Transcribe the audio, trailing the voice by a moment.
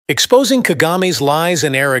Exposing Kagame's lies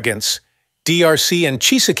and arrogance, DRC and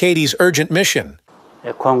Tshisekedi's urgent mission.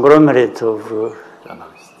 A conglomerate of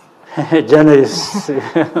journalists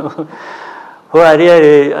who are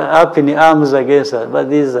really up in arms against us, but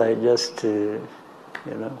these are just, they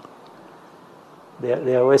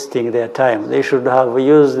are wasting their time. They should have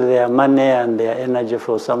used their money and their energy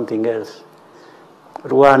for something else.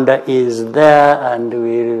 Rwanda is there and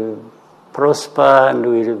will prosper and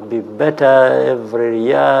will be better every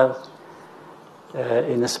year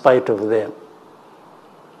in spite of them.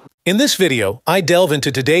 In this video, I delve into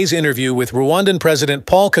today's interview with Rwandan President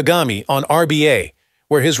Paul Kagame on RBA,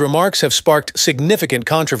 where his remarks have sparked significant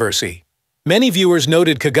controversy. Many viewers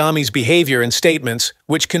noted Kagame's behavior and statements,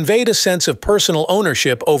 which conveyed a sense of personal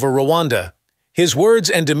ownership over Rwanda. His words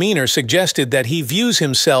and demeanor suggested that he views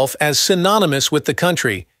himself as synonymous with the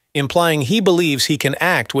country, implying he believes he can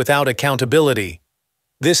act without accountability.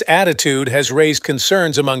 This attitude has raised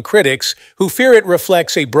concerns among critics who fear it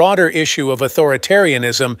reflects a broader issue of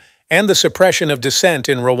authoritarianism and the suppression of dissent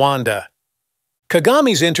in Rwanda.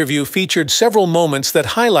 Kagame's interview featured several moments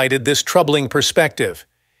that highlighted this troubling perspective.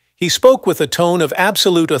 He spoke with a tone of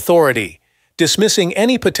absolute authority, dismissing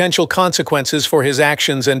any potential consequences for his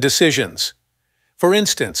actions and decisions. For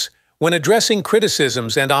instance, when addressing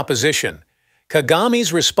criticisms and opposition,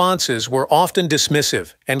 Kagame's responses were often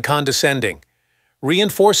dismissive and condescending,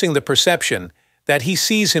 reinforcing the perception that he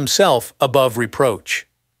sees himself above reproach.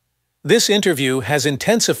 This interview has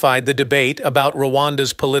intensified the debate about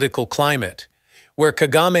Rwanda's political climate, where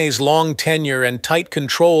Kagame's long tenure and tight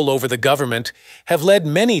control over the government have led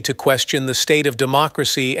many to question the state of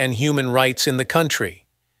democracy and human rights in the country.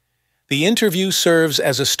 The interview serves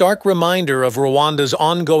as a stark reminder of Rwanda's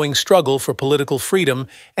ongoing struggle for political freedom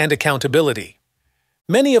and accountability.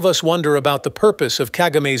 Many of us wonder about the purpose of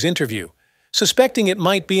Kagame's interview, suspecting it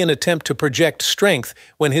might be an attempt to project strength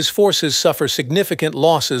when his forces suffer significant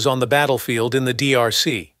losses on the battlefield in the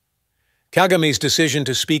DRC. Kagame's decision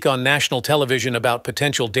to speak on national television about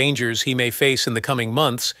potential dangers he may face in the coming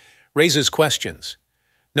months raises questions.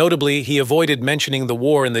 Notably, he avoided mentioning the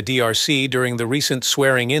war in the DRC during the recent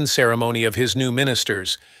swearing-in ceremony of his new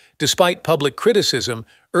ministers, despite public criticism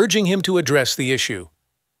urging him to address the issue.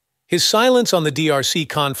 His silence on the DRC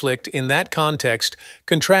conflict in that context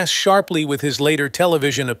contrasts sharply with his later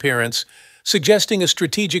television appearance, suggesting a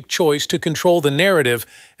strategic choice to control the narrative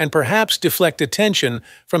and perhaps deflect attention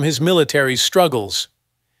from his military's struggles.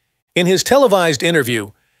 In his televised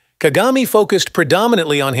interview, Kagame focused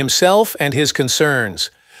predominantly on himself and his concerns,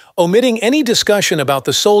 omitting any discussion about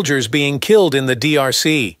the soldiers being killed in the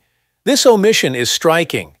DRC. This omission is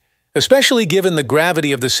striking, especially given the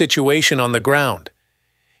gravity of the situation on the ground.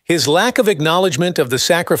 His lack of acknowledgement of the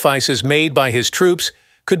sacrifices made by his troops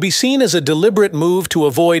could be seen as a deliberate move to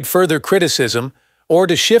avoid further criticism or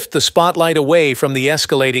to shift the spotlight away from the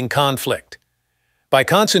escalating conflict. By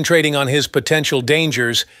concentrating on his potential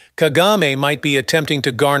dangers, Kagame might be attempting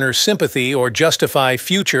to garner sympathy or justify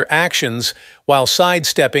future actions while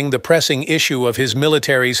sidestepping the pressing issue of his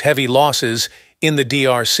military's heavy losses in the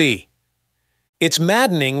DRC. It's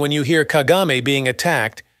maddening when you hear Kagame being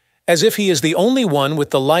attacked as if he is the only one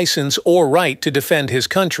with the license or right to defend his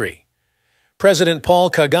country. President Paul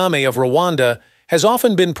Kagame of Rwanda has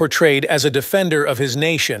often been portrayed as a defender of his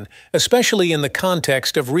nation, especially in the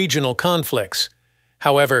context of regional conflicts.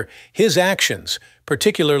 However, his actions,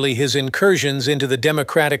 particularly his incursions into the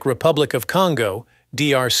Democratic Republic of Congo,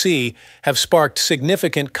 DRC, have sparked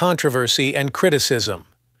significant controversy and criticism.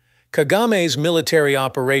 Kagame's military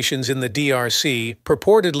operations in the DRC,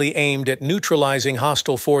 purportedly aimed at neutralizing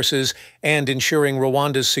hostile forces and ensuring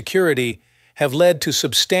Rwanda's security, have led to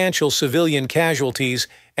substantial civilian casualties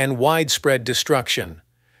and widespread destruction.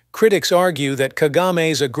 Critics argue that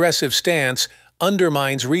Kagame's aggressive stance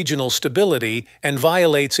undermines regional stability and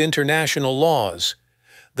violates international laws.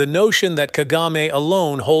 The notion that Kagame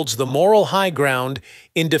alone holds the moral high ground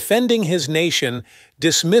in defending his nation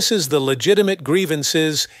dismisses the legitimate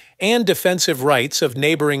grievances and defensive rights of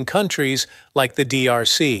neighboring countries like the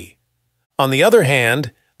DRC. On the other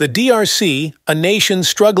hand, the DRC, a nation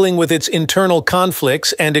struggling with its internal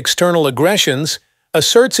conflicts and external aggressions,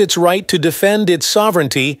 asserts its right to defend its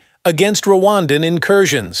sovereignty against Rwandan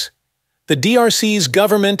incursions. The DRC's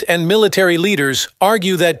government and military leaders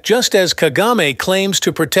argue that just as Kagame claims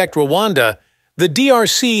to protect Rwanda, the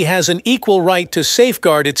DRC has an equal right to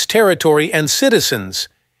safeguard its territory and citizens.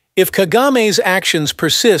 If Kagame's actions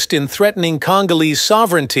persist in threatening Congolese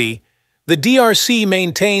sovereignty, the DRC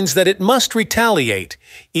maintains that it must retaliate,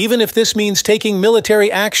 even if this means taking military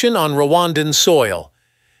action on Rwandan soil.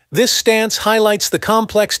 This stance highlights the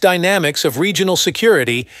complex dynamics of regional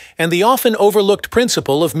security and the often overlooked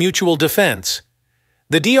principle of mutual defense.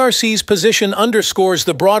 The DRC's position underscores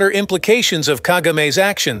the broader implications of Kagame's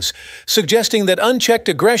actions, suggesting that unchecked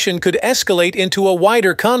aggression could escalate into a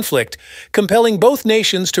wider conflict, compelling both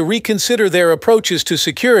nations to reconsider their approaches to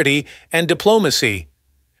security and diplomacy.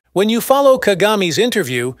 When you follow Kagame's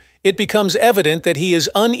interview, it becomes evident that he is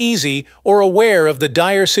uneasy or aware of the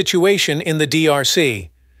dire situation in the DRC.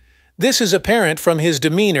 This is apparent from his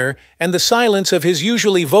demeanor and the silence of his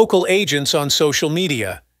usually vocal agents on social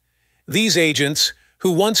media. These agents,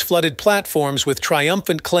 who once flooded platforms with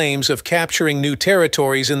triumphant claims of capturing new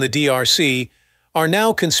territories in the DRC, are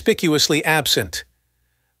now conspicuously absent.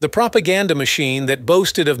 The propaganda machine that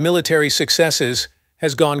boasted of military successes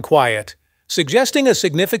has gone quiet, suggesting a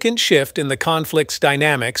significant shift in the conflict's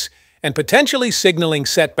dynamics and potentially signaling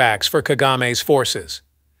setbacks for Kagame's forces.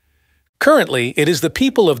 Currently, it is the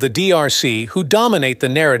people of the DRC who dominate the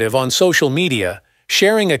narrative on social media,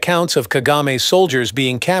 sharing accounts of Kagame's soldiers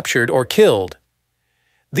being captured or killed.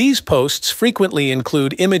 These posts frequently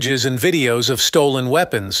include images and videos of stolen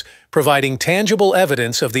weapons, providing tangible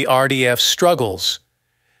evidence of the RDF's struggles.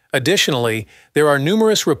 Additionally, there are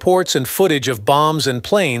numerous reports and footage of bombs and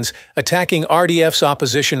planes attacking RDF's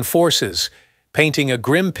opposition forces, painting a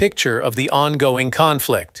grim picture of the ongoing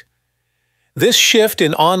conflict. This shift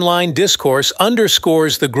in online discourse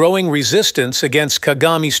underscores the growing resistance against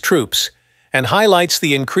Kagame's troops, and highlights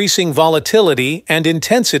the increasing volatility and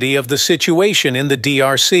intensity of the situation in the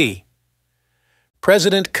DRC.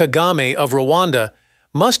 President Kagame of Rwanda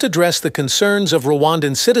must address the concerns of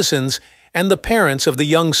Rwandan citizens and the parents of the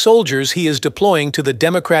young soldiers he is deploying to the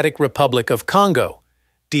Democratic Republic of Congo,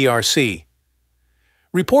 DRC.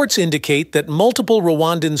 Reports indicate that multiple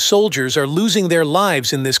Rwandan soldiers are losing their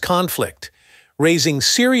lives in this conflict, raising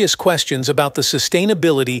serious questions about the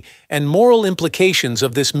sustainability and moral implications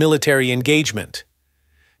of this military engagement.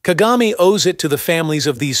 Kagame owes it to the families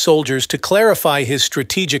of these soldiers to clarify his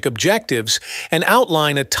strategic objectives and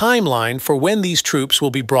outline a timeline for when these troops will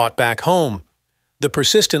be brought back home. The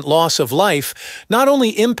persistent loss of life not only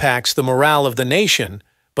impacts the morale of the nation,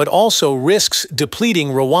 but also risks depleting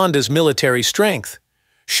Rwanda's military strength.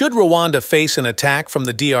 Should Rwanda face an attack from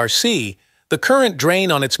the DRC, the current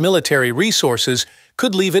drain on its military resources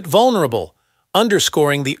could leave it vulnerable,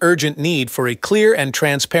 underscoring the urgent need for a clear and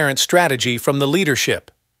transparent strategy from the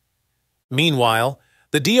leadership. Meanwhile,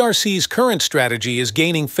 the DRC's current strategy is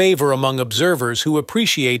gaining favor among observers who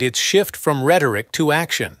appreciate its shift from rhetoric to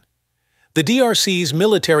action. The DRC's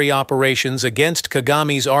military operations against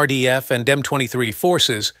Kagame's RDF and M23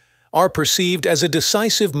 forces are perceived as a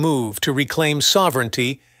decisive move to reclaim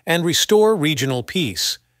sovereignty and restore regional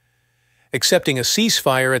peace. Accepting a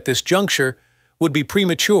ceasefire at this juncture would be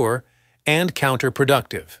premature and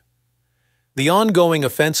counterproductive. The ongoing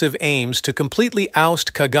offensive aims to completely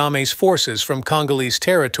oust Kagame's forces from Congolese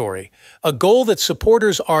territory, a goal that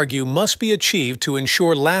supporters argue must be achieved to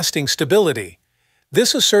ensure lasting stability.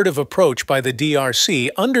 This assertive approach by the DRC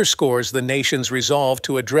underscores the nation's resolve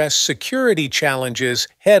to address security challenges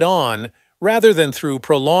head-on rather than through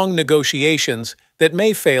prolonged negotiations that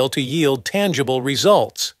may fail to yield tangible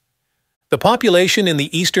results. The population in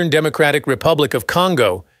the Eastern Democratic Republic of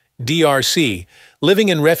Congo, DRC, living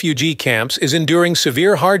in refugee camps is enduring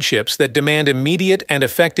severe hardships that demand immediate and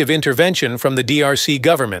effective intervention from the DRC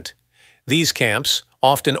government. These camps,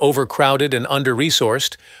 often overcrowded and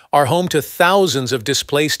under-resourced, are home to thousands of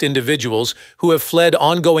displaced individuals who have fled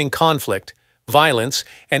ongoing conflict, violence,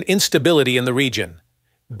 and instability in the region.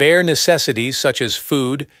 Bare necessities such as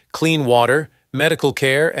food, clean water, medical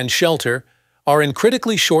care, and shelter are in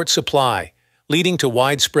critically short supply, leading to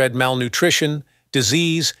widespread malnutrition,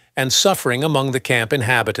 disease, and suffering among the camp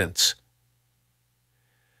inhabitants.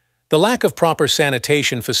 The lack of proper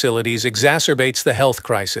sanitation facilities exacerbates the health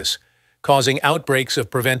crisis, causing outbreaks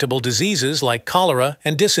of preventable diseases like cholera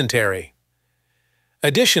and dysentery.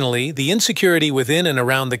 Additionally, the insecurity within and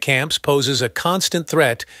around the camps poses a constant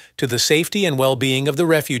threat to the safety and well-being of the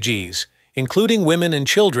refugees, including women and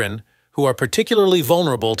children, who are particularly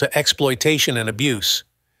vulnerable to exploitation and abuse.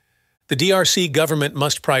 The DRC government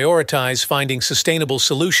must prioritize finding sustainable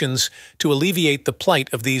solutions to alleviate the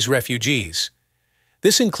plight of these refugees.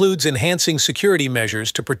 This includes enhancing security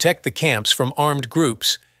measures to protect the camps from armed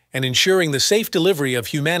groups and ensuring the safe delivery of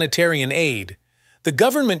humanitarian aid. The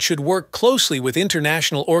government should work closely with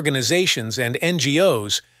international organizations and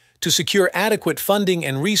NGOs to secure adequate funding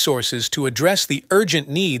and resources to address the urgent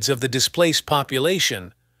needs of the displaced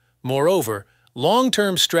population. Moreover,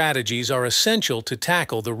 long-term strategies are essential to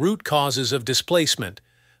tackle the root causes of displacement,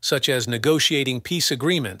 such as negotiating peace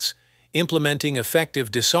agreements, implementing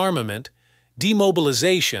effective disarmament,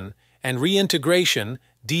 demobilization, and reintegration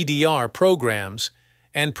 (DDR) programs,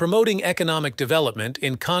 and promoting economic development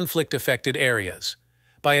in conflict-affected areas.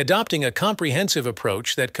 By adopting a comprehensive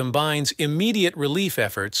approach that combines immediate relief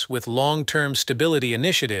efforts with long-term stability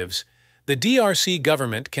initiatives, the DRC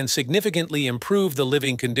government can significantly improve the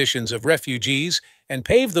living conditions of refugees and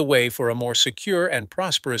pave the way for a more secure and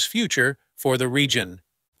prosperous future for the region.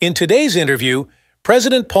 In today's interview,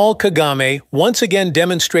 President Paul Kagame once again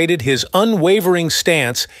demonstrated his unwavering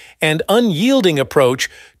stance and unyielding approach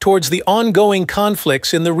towards the ongoing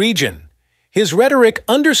conflicts in the region. His rhetoric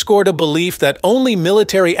underscored a belief that only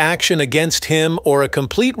military action against him or a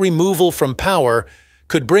complete removal from power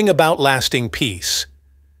could bring about lasting peace.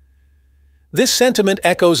 This sentiment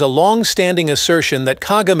echoes a long-standing assertion that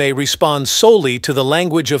Kagame responds solely to the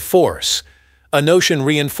language of force, a notion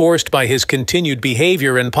reinforced by his continued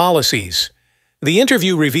behavior and policies. The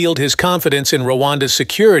interview revealed his confidence in Rwanda's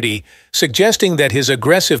security, suggesting that his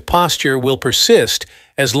aggressive posture will persist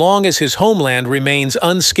as long as his homeland remains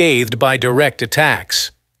unscathed by direct attacks.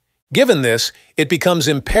 Given this, it becomes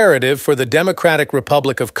imperative for the Democratic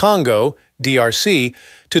Republic of Congo, DRC,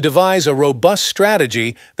 to devise a robust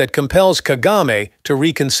strategy that compels Kagame to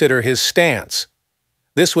reconsider his stance.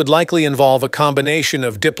 This would likely involve a combination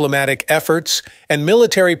of diplomatic efforts and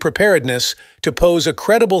military preparedness to pose a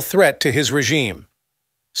credible threat to his regime.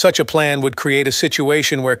 Such a plan would create a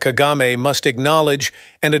situation where Kagame must acknowledge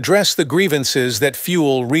and address the grievances that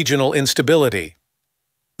fuel regional instability.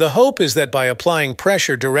 The hope is that by applying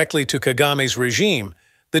pressure directly to Kagame's regime,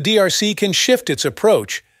 the DRC can shift its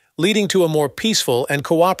approach, leading to a more peaceful and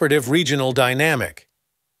cooperative regional dynamic.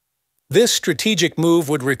 This strategic move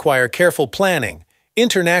would require careful planning,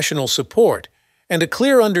 international support, and a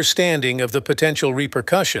clear understanding of the potential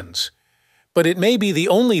repercussions. But it may be the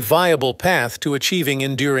only viable path to achieving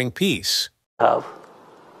enduring peace.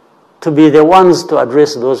 To be the ones to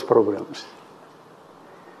address those problems.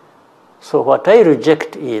 So what I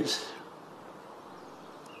reject is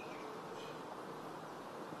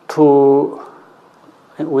to,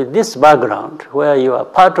 with this background, where you are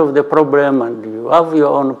part of the problem and you have your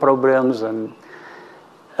own problems and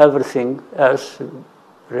everything else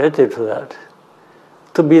related to that,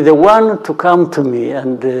 to be the one to come to me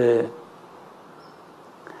and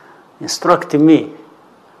instruct me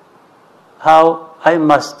how I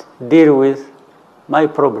must deal with my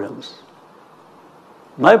problems.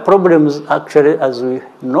 My problems, actually, as we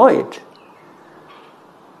know it,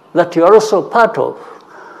 that you are also part of,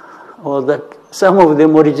 or that some of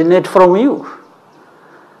them originate from you.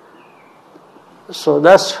 So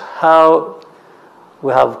that's how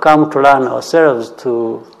we have come to learn ourselves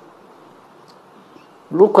to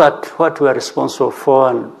look at what we are responsible for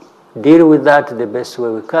and deal with that the best way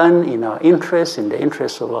we can in our interest, in the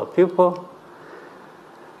interest of our people,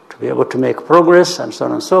 to be able to make progress and so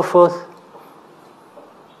on and so forth.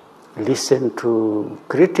 Listen to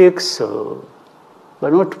critics,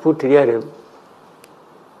 but not put really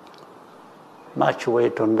much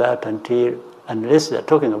weight on that unless they're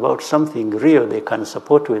talking about something real they can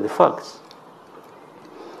support with the facts.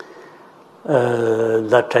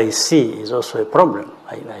 That I see is also a problem.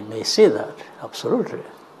 I may see that, absolutely.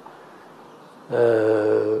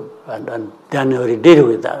 And then I will deal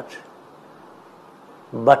with that.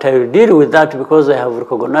 But I will deal with that because I have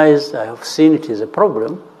recognized, I have seen it is a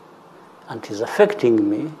problem and it is affecting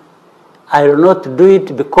me. I will not do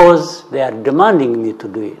it because they are demanding me to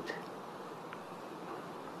do it.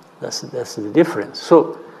 That's the difference.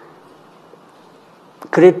 So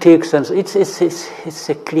critics, and it's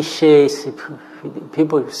a cliche.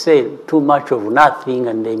 People say too much of nothing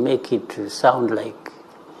and they make it sound like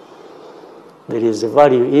there is a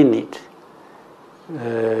value in it.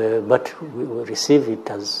 But we receive it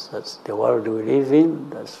as the world we live in.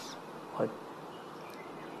 That's what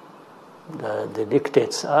the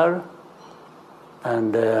dictates are.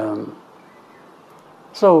 And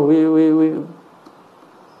so we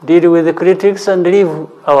deal with the critics and live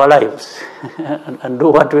our lives and do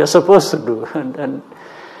what we are supposed to do. And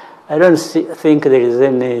I don't think there is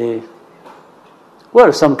any...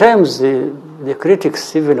 Well, sometimes the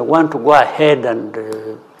critics even want to go ahead and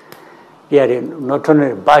not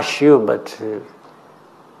only bash you, but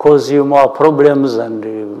cause you more problems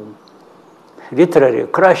and literally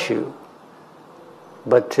crush you.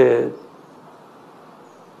 But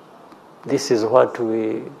this is what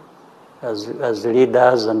we, as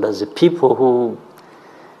leaders and as people who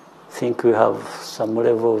think we have some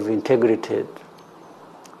level of integrity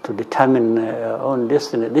to determine our own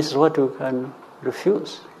destiny, this is what we can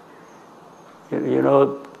refuse. You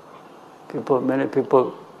know, many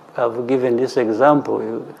people have given this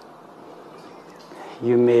example.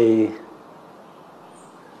 you may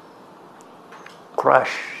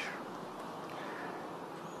crush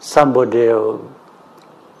somebody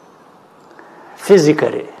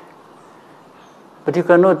physically, but you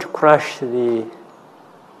cannot crush the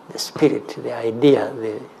spirit, the idea,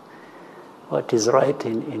 what is right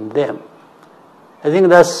in them. I think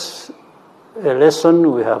that's a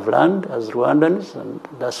lesson we have learned as Rwandans, and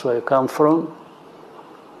that's where I come from.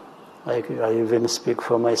 I even speak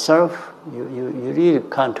for myself. You really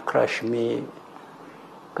can't crush me,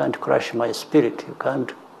 can't crush my spirit, you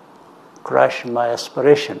can't crush my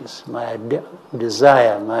aspirations, my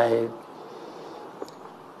desire,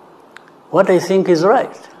 what I think is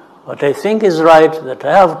right. What I think is right that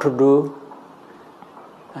I have to do,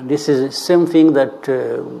 and this is the same thing that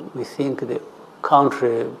we think the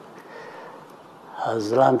country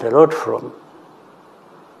has learned a lot from.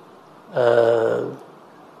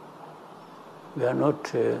 We are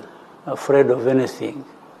not afraid of anything.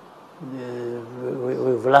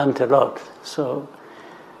 We've learned a lot. So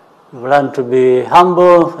we've learned to be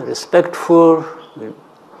humble, respectful,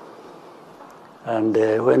 and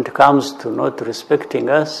when it comes to not respecting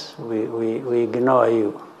us, we ignore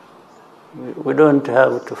you. We don't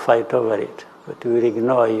have to fight over it, but we will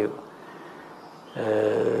ignore you.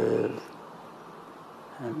 And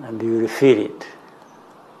you will feel it.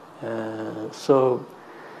 So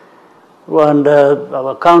Rwanda,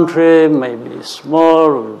 our country, may be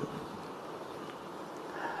small,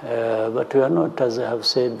 but we are not, as I have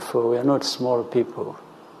said before, we are not small people.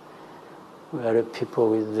 We are a people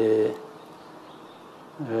with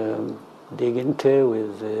dignity,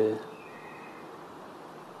 with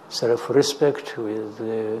self-respect,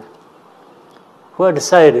 who have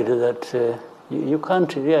decided that you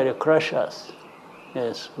can't really crush us.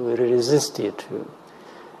 Yes, we will resist it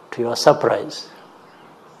to your surprise.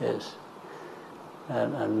 Yes.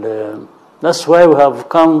 And that's why we have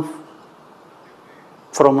come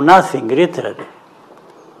from nothing, literally.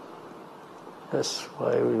 That's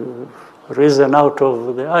why we've risen out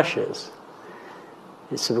of the ashes.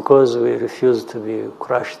 It's because we refuse to be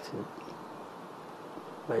crushed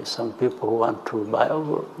by some people who want to buy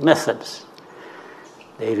our methods.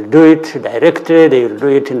 They will do it directly, they will do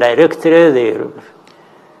it indirectly.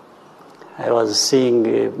 I was seeing,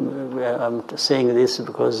 I'm saying this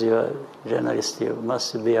because you're a journalist, you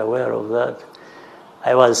must be aware of that.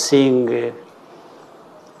 I was seeing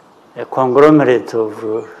a conglomerate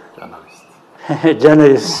of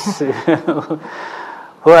journalists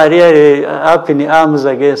who are really up in arms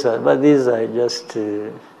against us, but these are just,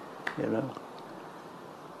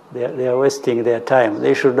 they are wasting their time.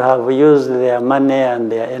 They should have used their money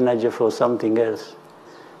and their energy for something else.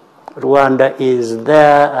 Rwanda is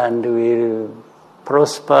there and will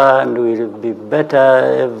prosper and will be better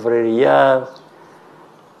every year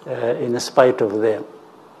in spite of them.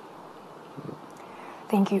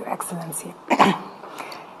 Thank you, Excellency.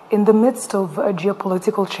 In the midst of a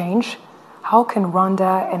geopolitical change, how can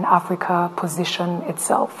Rwanda and Africa position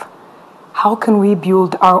itself? How can we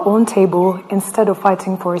build our own table instead of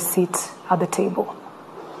fighting for a seat at the table?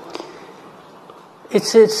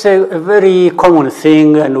 It's a very common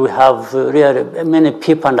thing, and we have really many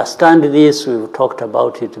people understand this. We've talked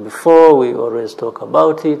about it before. We always talk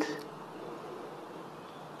about it.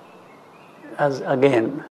 As again,